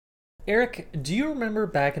Eric, do you remember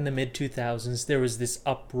back in the mid 2000s there was this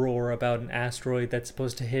uproar about an asteroid that's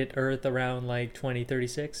supposed to hit Earth around like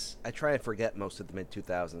 2036? I try and forget most of the mid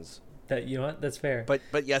 2000s. That you know what? That's fair. But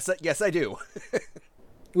yes, I do.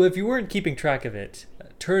 Well, if you weren't keeping track of it,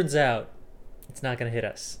 turns out it's not going to hit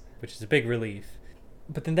us, which is a big relief.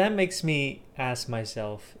 But then that makes me ask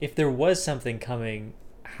myself, if there was something coming,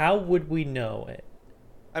 how would we know it?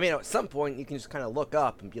 I mean, at some point you can just kind of look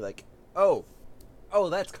up and be like, oh,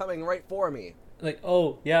 that's coming right for me. Like,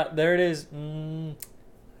 oh, yeah, there it is.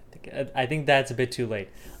 I think that's a bit too late.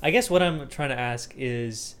 I guess what I'm trying to ask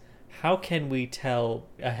is, how can we tell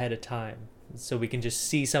ahead of time? So we can just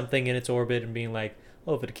see something in its orbit and being like,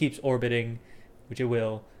 oh, if it keeps orbiting, which it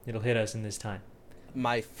will, it'll hit us in this time.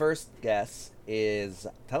 My first guess is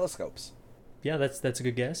telescopes. Yeah, that's a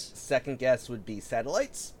good guess. Second guess would be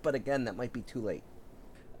satellites, but again, that might be too late.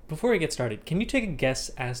 Before we get started, can you take a guess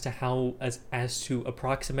as to as to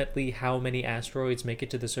approximately how many asteroids make it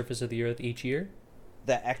to the surface of the Earth each year?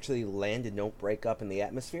 That actually land and don't break up in the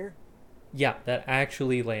atmosphere? Yeah, that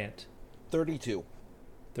actually land. 32.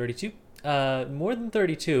 32? More than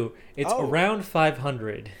 32. It's Oh. around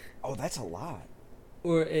 500. Oh, that's a lot.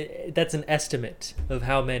 Or that's an estimate of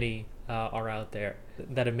how many are out there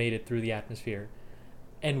that have made it through the atmosphere.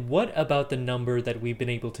 And what about the number that we've been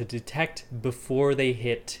able to detect before they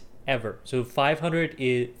hit ever? So 500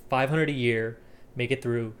 is 500 a year, make it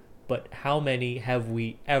through, but how many have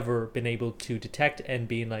we ever been able to detect and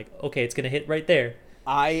being like, okay, it's going to hit right there?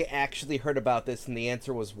 I actually heard about this, and the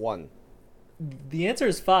answer was 1. The answer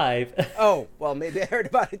is 5. Oh, well, maybe I heard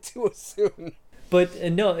about it too soon. But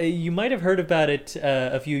no, you might have heard about it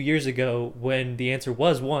a few years ago when the answer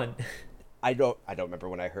was 1. I don't remember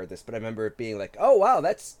when I heard this, but I remember it being like, oh, wow,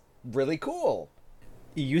 that's really cool.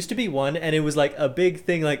 It used to be 1, and it was like a big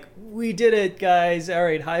thing, like, we did it, guys. All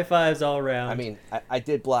right, high fives all around. I mean, I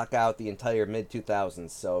did block out the entire mid-2000s,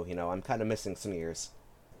 so, I'm kind of missing some years.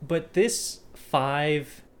 But this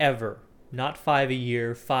 5 ever, not 5 a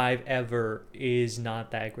year, 5 ever is not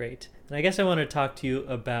that great. And I guess I want to talk to you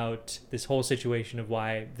about this whole situation of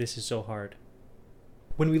why this is so hard.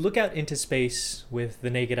 When we look out into space with the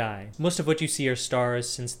naked eye, most of what you see are stars,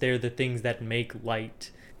 since they're the things that make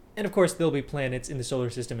light. And of course, there'll be planets in the solar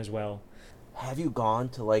system as well. Have you gone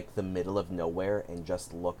to, like, the middle of nowhere and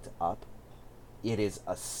just looked up? It is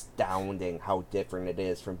astounding how different it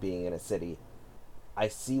is from being in a city. I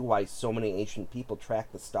see why so many ancient people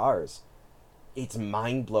track the stars. It's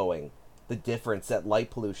mind-blowing, the difference that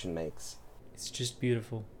light pollution makes. It's just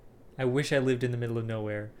beautiful. I wish I lived in the middle of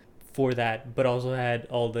nowhere for that, but also had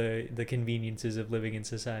all the conveniences of living in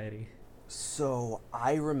society. So,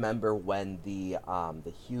 I remember when the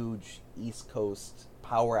huge East Coast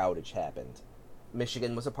power outage happened.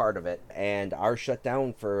 Michigan was a part of it, and ours shut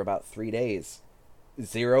down for about 3 days.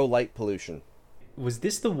 0 light pollution. Was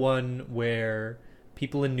this the one where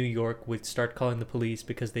people in New York would start calling the police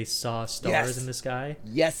because they saw stars Yes. in the sky?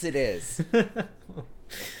 Yes, it is.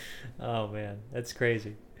 Oh man, that's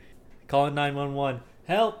crazy. Calling 911.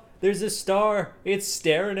 Help! There's a star. It's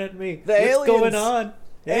staring at me. The What's aliens! going on?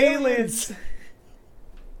 Aliens!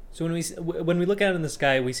 So when we look out in the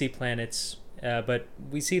sky, we see planets, but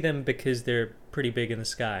we see them because they're pretty big in the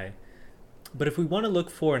sky. But if we want to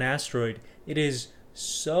look for an asteroid, it is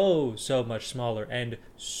so much smaller and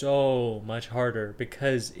so much harder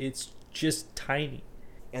because it's just tiny.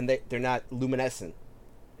 And they're not luminescent.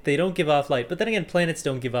 They don't give off light, but then again, planets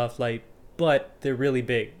don't give off light, but they're really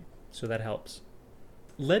big, so that helps.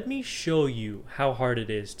 Let me show you how hard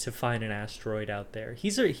it is to find an asteroid out there.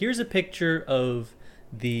 Here's a picture of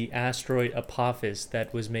the asteroid Apophis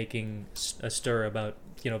that was making a stir about,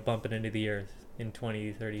 bumping into the Earth in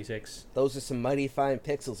 2036. Those are some mighty fine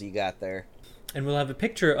pixels you got there. And we'll have a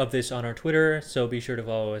picture of this on our Twitter, so be sure to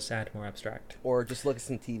follow us at More Abstract. Or just look at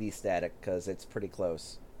some TV static, because it's pretty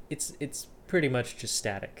close. It's pretty much just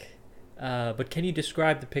static. But can you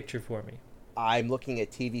describe the picture for me? I'm looking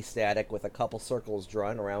at TV static with a couple circles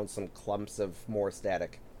drawn around some clumps of more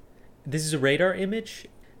static. This is a radar image,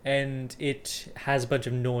 and it has a bunch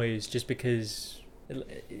of noise just because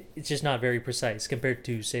it's just not very precise compared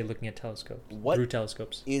to, say, looking at telescopes. What through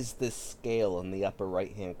telescopes. Is this scale in the upper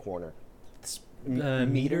right-hand corner?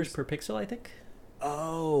 Meters per pixel, I think.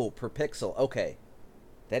 Oh, per pixel. Okay.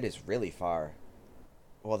 That is really far.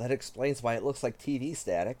 Well, that explains why it looks like TV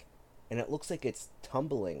static, and it looks like it's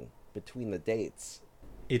tumbling between the dates.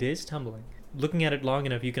 It is tumbling. Looking at it long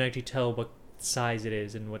enough, you can actually tell what size it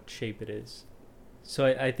is and what shape it is. So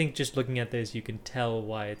I think just looking at this, you can tell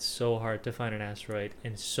why it's so hard to find an asteroid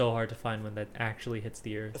and so hard to find one that actually hits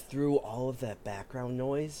the Earth. Through all of that background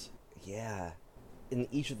noise? Yeah. in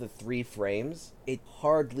each of the 3 frames, it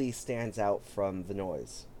hardly stands out from the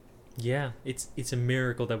noise. Yeah, it's a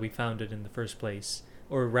miracle that we found it in the first place.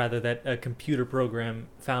 Or rather, that a computer program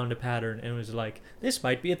found a pattern and was like, this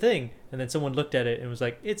might be a thing. And then someone looked at it and was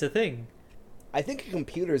like, it's a thing. I think a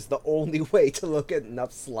computer is the only way to look at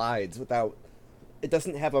enough slides without... It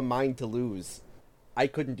doesn't have a mind to lose. I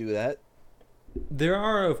couldn't do that. There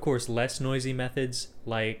are, of course, less noisy methods,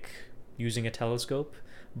 like using a telescope.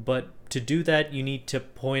 But to do that, you need to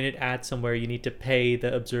point it at somewhere. You need to pay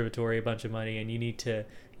the observatory a bunch of money. And you need to,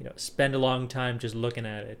 spend a long time just looking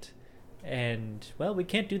at it. And, well, we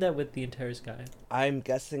can't do that with the entire sky. I'm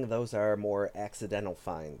guessing those are more accidental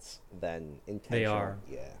finds than intentional. They are.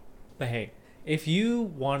 Yeah. But hey, if you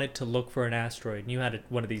wanted to look for an asteroid and you had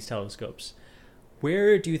one of these telescopes,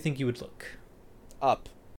 where do you think you would look? Up.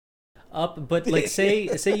 Up, but like say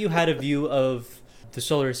you had a view of the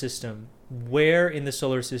solar system. Where in the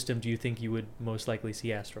solar system do you think you would most likely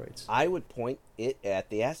see asteroids? I would point it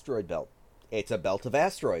at the asteroid belt. It's a belt of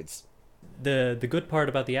asteroids. The good part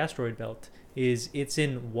about the asteroid belt is it's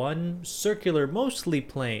in one circular, mostly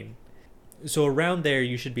plane. So around there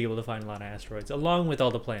you should be able to find a lot of asteroids, along with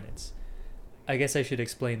all the planets. I guess I should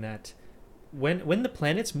explain that. When the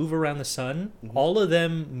planets move around the sun, all of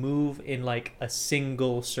them move in like a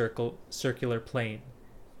single circular plane.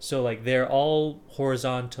 So like they're all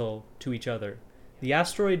horizontal to each other. The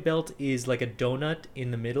asteroid belt is like a donut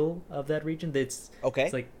in the middle of that region. It's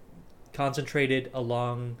like concentrated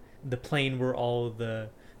along the plane where all the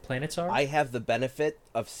planets are. I have the benefit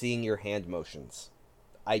of seeing your hand motions.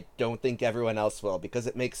 I don't think everyone else will, because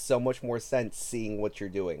it makes so much more sense seeing what you're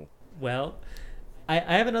doing. Well, I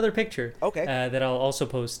have another picture that I'll also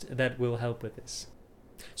post that will help with this.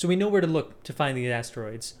 So we know where to look to find these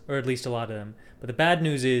asteroids, or at least a lot of them. But the bad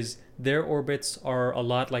news is their orbits are a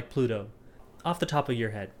lot like Pluto. Off the top of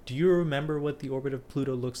your head, do you remember what the orbit of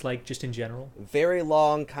Pluto looks like just in general? Very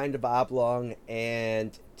long, kind of oblong,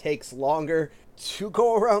 and takes longer to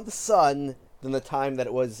go around the sun than the time that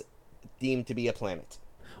it was deemed to be a planet.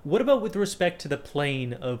 What about with respect to the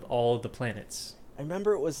plane of all the planets? I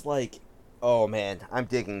remember it was like, oh man, I'm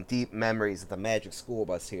digging deep memories of the Magic School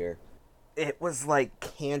Bus here. It was like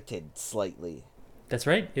canted slightly. That's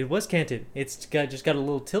right, it was canted. It's just got a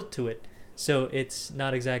little tilt to it. So it's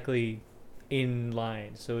not exactly in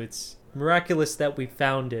line. So it's miraculous that we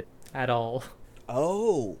found it at all.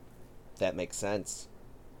 Oh, that makes sense.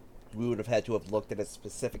 We would have had to have looked at a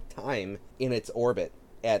specific time in its orbit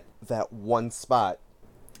at that one spot.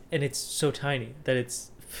 And it's so tiny that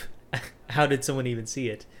it's... How did someone even see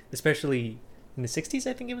it? Especially in the 60s,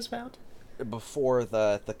 I think it was found? Before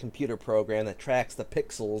the computer program that tracks the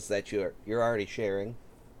pixels that you're already sharing.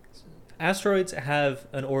 Asteroids have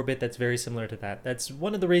an orbit that's very similar to that. That's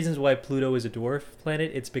one of the reasons why Pluto is a dwarf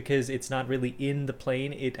planet. It's because it's not really in the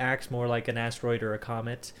plane. It acts more like an asteroid or a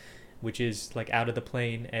comet, which is like out of the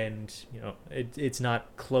plane, and it's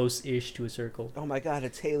not close-ish to a circle. Oh my god,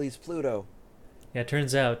 it's Halley's Pluto. Yeah, it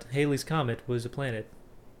turns out Halley's Comet was a planet.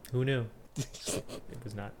 Who knew? It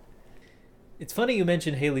was not. It's funny you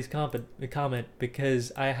mentioned Halley's Comet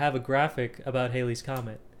because I have a graphic about Halley's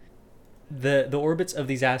Comet. The orbits of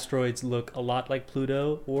these asteroids look a lot like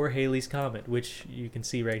Pluto or Halley's Comet, which you can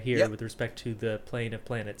see right here with respect to the plane of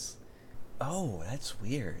planets. Oh, that's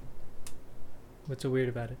weird. What's so weird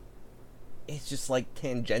about it? It's just like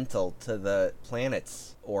tangential to the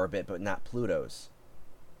planet's orbit, but not Pluto's.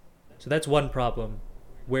 So that's one problem.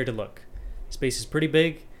 Where to look. Space is pretty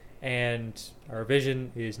big, and our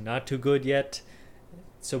vision is not too good yet.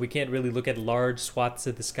 So we can't really look at large swaths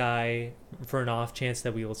of the sky for an off chance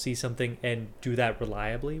that we will see something and do that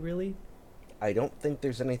reliably, really. I don't think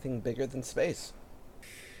there's anything bigger than space.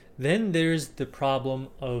 Then there's the problem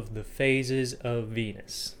of the phases of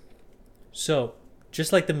Venus. So,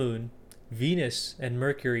 just like the moon, Venus and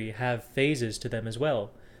Mercury have phases to them as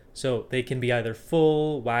well. So they can be either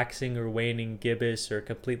full, waxing or waning gibbous, or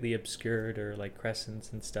completely obscured, or like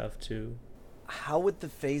crescents and stuff too. How would the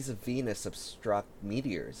phase of Venus obstruct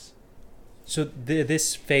meteors? So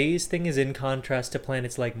this phase thing is in contrast to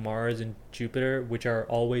planets like Mars and Jupiter, which are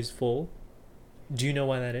always full. Do you know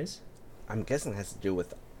why that is? I'm guessing it has to do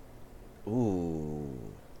with...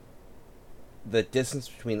 the distance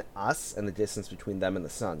between us and the distance between them and the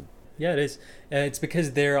sun. Yeah, it is. It's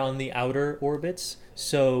because they're on the outer orbits,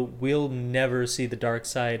 so we'll never see the dark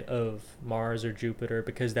side of Mars or Jupiter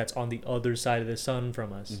because that's on the other side of the sun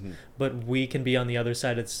from us. Mm-hmm. But we can be on the other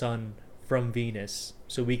side of the sun from Venus,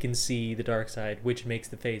 so we can see the dark side, which makes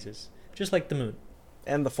the phases, just like the moon.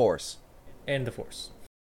 And the Force. And the Force.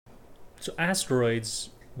 So asteroids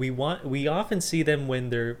We often see them when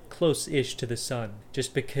they're close-ish to the sun,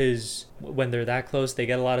 just because when they're that close, they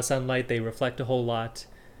get a lot of sunlight, they reflect a whole lot.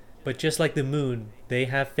 But just like the moon, they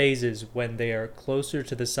have phases when they are closer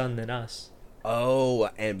to the sun than us, Oh,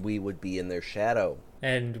 and we would be in their shadow.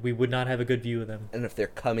 and we would not have a good view of them. And if they're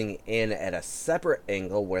coming in at a separate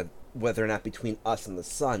angle, whether or not between us and the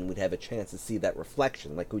sun, we'd have a chance to see that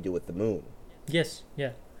reflection like we do with the moon. Yes,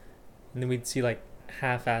 yeah. And then we'd see like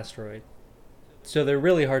half asteroid. So they're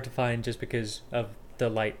really hard to find just because of the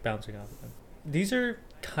light bouncing off of them. These are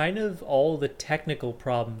kind of all the technical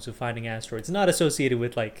problems of finding asteroids, not associated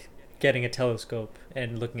with like getting a telescope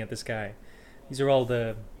and looking at the sky. These are all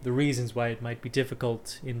the reasons why it might be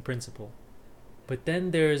difficult in principle. But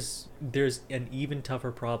then there's an even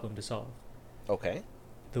tougher problem to solve. Okay.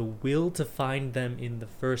 The will to find them in the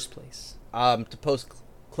first place. To post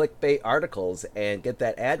clickbait articles and get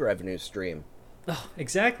that ad revenue stream. Oh,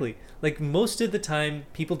 exactly. Like most of the time,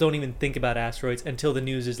 people don't even think about asteroids until the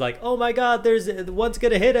news is like, "Oh my God, there's one's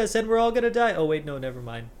gonna hit us and we're all gonna die." Oh wait, no, never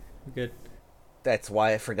mind. We're good. That's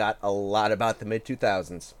why I forgot a lot about the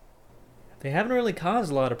mid-2000s. They haven't really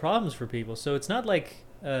caused a lot of problems for people, so it's not like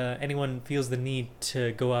anyone feels the need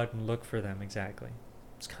to go out and look for them exactly.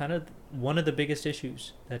 It's kind of one of the biggest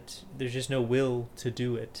issues that there's just no will to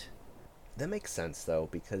do it. That makes sense, though,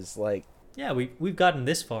 because, like, Yeah, we've gotten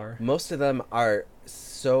this far. most of them are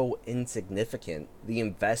so insignificant. The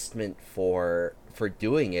investment for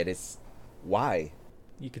doing it is why?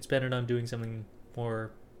 You could spend it on doing something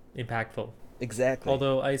more impactful. Exactly.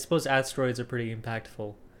 Although I suppose asteroids are pretty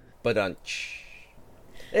impactful. But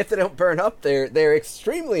if they don't burn up, they're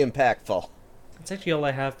extremely impactful. That's actually all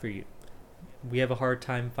I have for you. We have a hard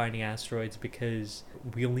time finding asteroids because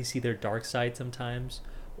we only see their dark side sometimes,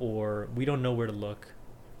 or we don't know where to look.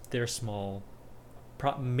 They're small,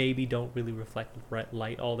 maybe don't really reflect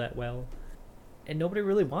light all that well, and nobody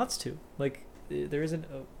really wants to. Like, there isn't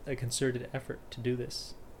a concerted effort to do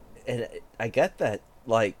this. And I get that.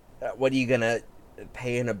 Like, what are you gonna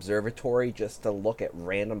pay an observatory just to look at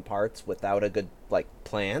random parts without a good, like,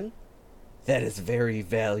 plan? That is very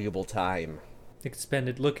valuable time. They could spend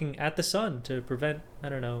it looking at the sun to prevent, I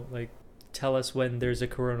don't know, like, tell us when there's a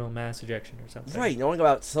coronal mass ejection or something. Right, knowing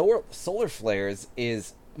about solar flares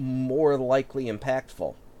is more likely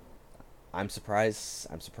impactful. I'm surprised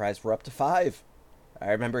we're up to 5. I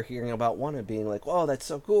remember hearing about one and being like, "Whoa, that's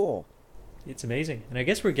so cool." It's amazing. And I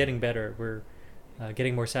guess we're getting better. We're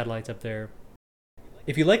getting more satellites up there.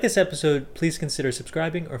 If you like this episode, please consider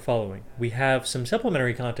subscribing or following. We have some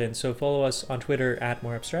supplementary content, so follow us on Twitter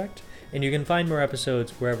 @MoreAbstract, and you can find more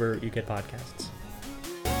episodes wherever you get podcasts.